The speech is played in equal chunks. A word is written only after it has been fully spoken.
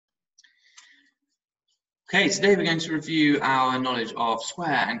Okay, today we're going to review our knowledge of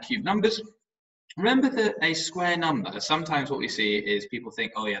square and cube numbers. Remember that a square number, sometimes what we see is people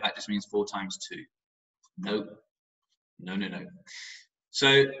think, oh yeah, that just means 4 times 2. No.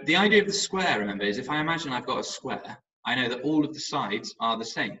 So the idea of the square, remember, is if I imagine I've got a square, I know that all of the sides are the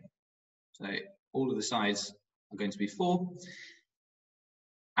same. So all of the sides are going to be 4.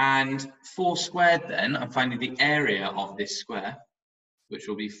 And 4 squared then, I'm finding the area of this square, which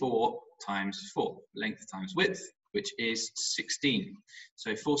will be 4 times 4, length times width, which is 16.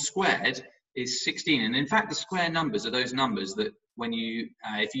 So 4 squared is 16. And in fact, the square numbers are those numbers that when you,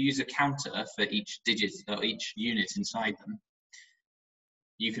 if you use a counter for each digit or each unit inside them,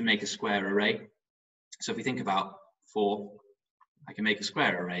 you can make a square array. So if we think about 4, I can make a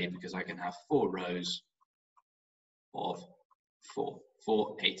square array because I can have 4 rows of 4.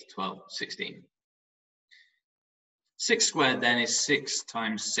 4, 8, 12, 16. 6 squared then is 6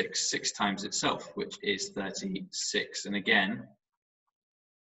 times 6, 6 times itself, which is 36. And again,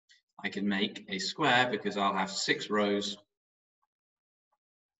 I can make a square because I'll have 6 rows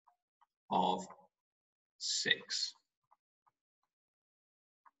of 6.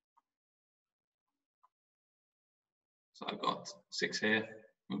 So I've got 6 here,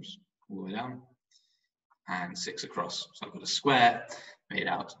 oops, all the way down, and 6 across. So I've got a square made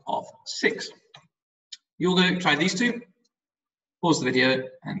out of 6. You're going to try these two. Pause the video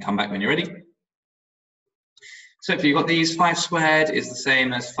and come back when you're ready. So if you've got these, 5 squared is the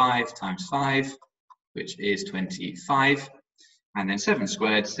same as 5 times 5, which is 25. And then 7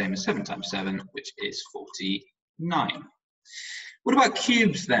 squared, same as 7 times 7, which is 49. What about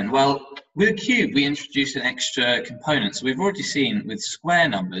cubes then? Well, with a cube, we introduce an extra component. So we've already seen with square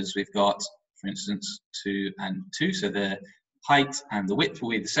numbers, we've got, for instance, 2 and 2. So the height and the width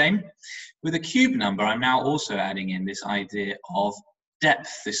will be the same. With a cube number, I'm now also adding in this idea of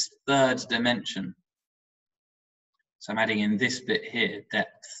depth, this third dimension. So I'm adding in this bit here,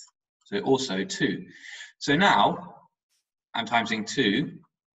 depth. So also 2. So now I'm timesing 2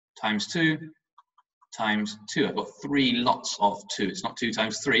 times 2 times 2. I've got 3 lots of 2. It's not 2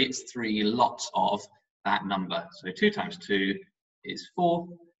 times 3, it's 3 lots of that number. So 2 times 2 is 4,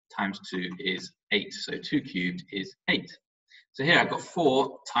 times 2 is 8. So 2 cubed is 8. So here I've got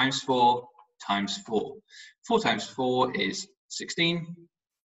 4 times 4 times 4. 4 times 4 is 16.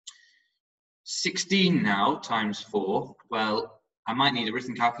 16 now times 4, well, I might need a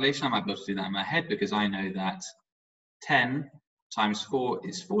written calculation. I might be able to do that in my head because I know that 10 times 4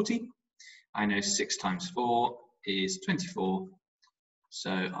 is 40. I know 6 times 4 is 24.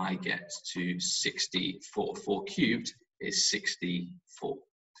 So I get to 64. 4 cubed is 64.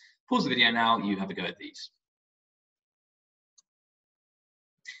 Pause the video now, you have a go at these.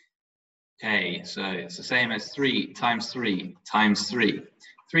 Okay, so it's the same as 3 times 3 times 3.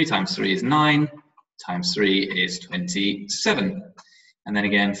 3 times 3 is 9, times 3 is 27. And then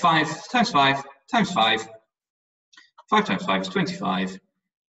again, 5 times 5 times 5. 5 times 5 is 25,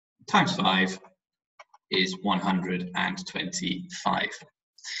 times 5 is 125.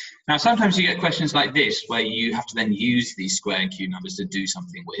 Now, sometimes you get questions like this where you have to then use these square and cube numbers to do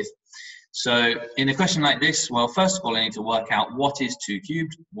something with. So in a question like this, well, first of all, I need to work out what is 2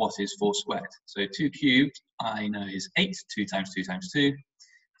 cubed, what is 4 squared. So 2 cubed, I know is 8, 2 times 2 times 2.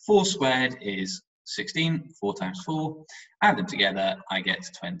 4 squared is 16, 4 times 4. Add them together, I get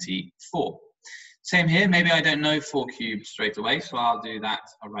 24. Same here, maybe I don't know 4 cubed straight away, so I'll do that,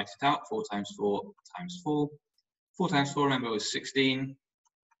 I'll write it out, 4 times 4 times 4. 4 times 4, remember, was 16,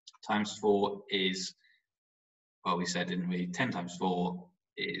 times 4 is, well, we said, didn't we, 10 times 4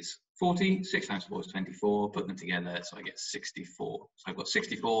 is 40, 6 times 4 is 24, put them together, so I get 64. So I've got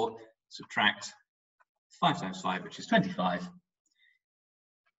 64, subtract 5 times 5, which is 25.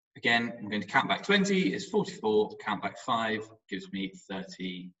 Again, I'm going to count back 20 is 44, count back 5 gives me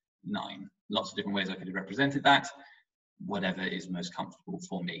 39. Lots of different ways I could have represented that, whatever is most comfortable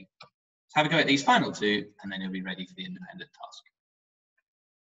for me. So have a go at these final two, and then you'll be ready for the independent task.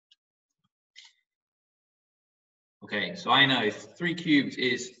 Okay, so I know 3 cubed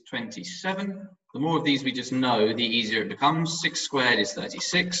is 27. The more of these we just know, the easier it becomes. 6 squared is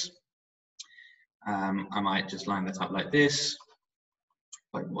 36. I might just line that up like this.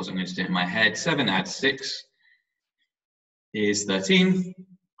 I wasn't going to do it in my head. 7 add 6 is 13.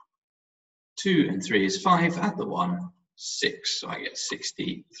 2 and 3 is 5. Add the 1, 6. So I get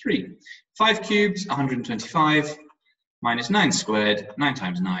 63. 5 cubed, 125. Minus 9 squared, 9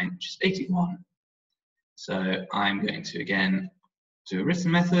 times 9, which is 81. So I'm going to, again, do a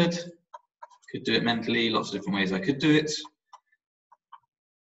written method. Could do it mentally, lots of different ways I could do it.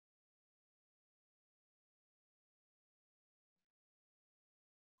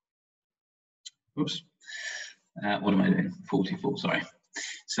 Oops. What am I doing? 44, sorry.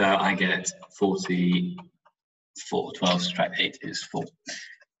 So I get 44. 12 subtract 8 is 4.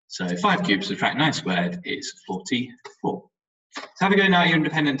 So 5 cubed subtract 9 squared is 44. So have a go now at your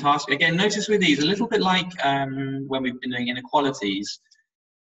independent task. Again, notice with these, a little bit like when we've been doing inequalities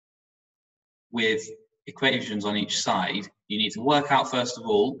with equations on each side, you need to work out first of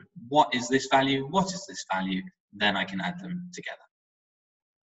all, what is this value, what is this value, then I can add them together.